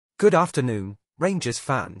Good afternoon, Rangers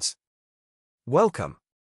fans. Welcome.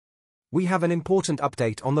 We have an important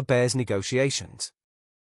update on the Bears' negotiations.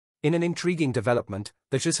 In an intriguing development,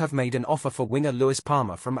 the Rangers have made an offer for winger Lewis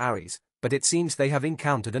Palmer from Aries, but it seems they have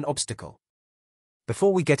encountered an obstacle.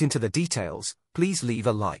 Before we get into the details, please leave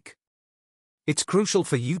a like. It's crucial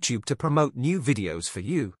for YouTube to promote new videos for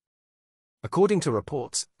you. According to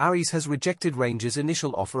reports, Aries has rejected Rangers'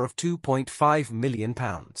 initial offer of £2.5 million.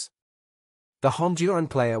 The Honduran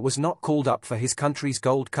player was not called up for his country's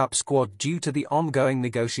Gold Cup squad due to the ongoing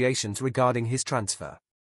negotiations regarding his transfer.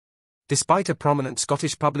 Despite a prominent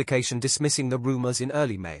Scottish publication dismissing the rumours in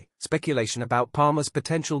early May, speculation about Palmer's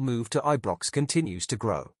potential move to Ibrox continues to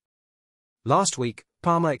grow. Last week,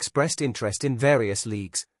 Palmer expressed interest in various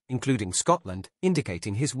leagues, including Scotland,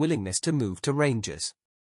 indicating his willingness to move to Rangers.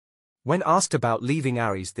 When asked about leaving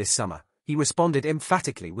Aries this summer, he responded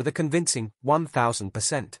emphatically with a convincing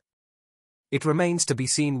 1000%. It remains to be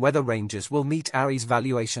seen whether Rangers will meet Aries'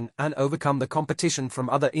 valuation and overcome the competition from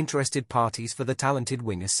other interested parties for the talented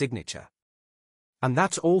winger's signature. And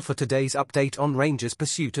that's all for today's update on Rangers'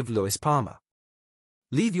 pursuit of Lewis Palmer.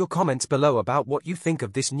 Leave your comments below about what you think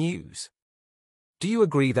of this news. Do you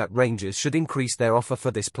agree that Rangers should increase their offer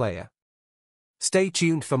for this player? Stay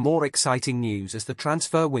tuned for more exciting news as the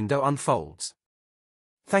transfer window unfolds.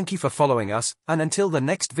 Thank you for following us, and until the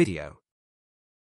next video.